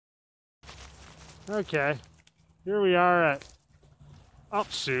Okay, here we are at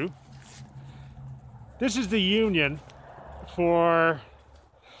UPSU. This is the union for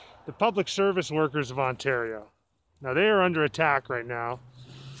the public service workers of Ontario. Now they are under attack right now.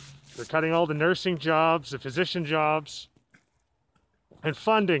 They're cutting all the nursing jobs, the physician jobs, and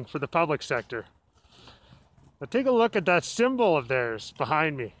funding for the public sector. Now take a look at that symbol of theirs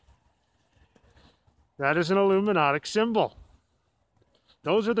behind me. That is an Illuminati symbol.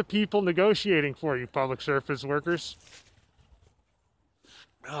 Those are the people negotiating for you, public service workers.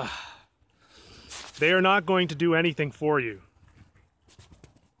 They are not going to do anything for you.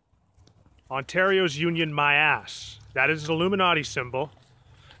 Ontario's union, my ass. That is an Illuminati symbol.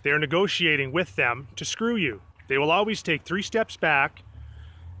 They are negotiating with them to screw you. They will always take 3 steps back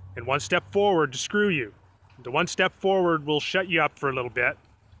and 1 step forward to screw you. The 1 step forward will shut you up for a little bit.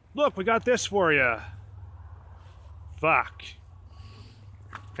 Look, we got this for you. Fuck.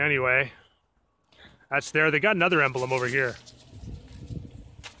 Anyway, that's there. They got another emblem over here.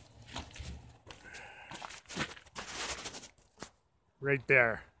 Right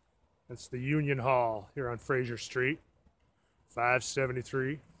there. That's the Union Hall here on Fraser Street,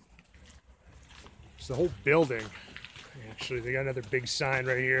 573. It's the whole building. Actually, they got another big sign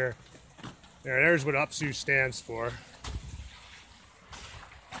right here. There's what UPSU stands for.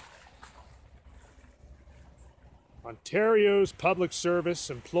 Ontario's Public Service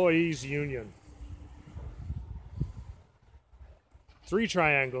Employees Union. 3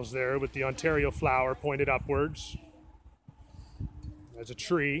 triangles there with the Ontario flower pointed upwards. There's a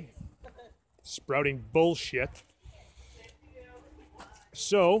tree sprouting bullshit.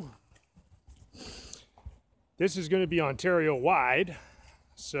 So, this is going to be Ontario-wide,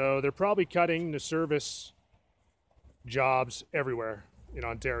 so they're probably cutting the service jobs everywhere in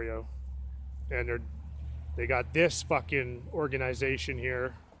Ontario. And they got this fucking organization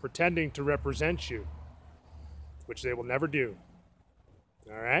here pretending to represent you, which they will never do.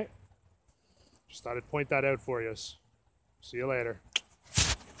 All right? Just thought I'd point that out for you. See you later.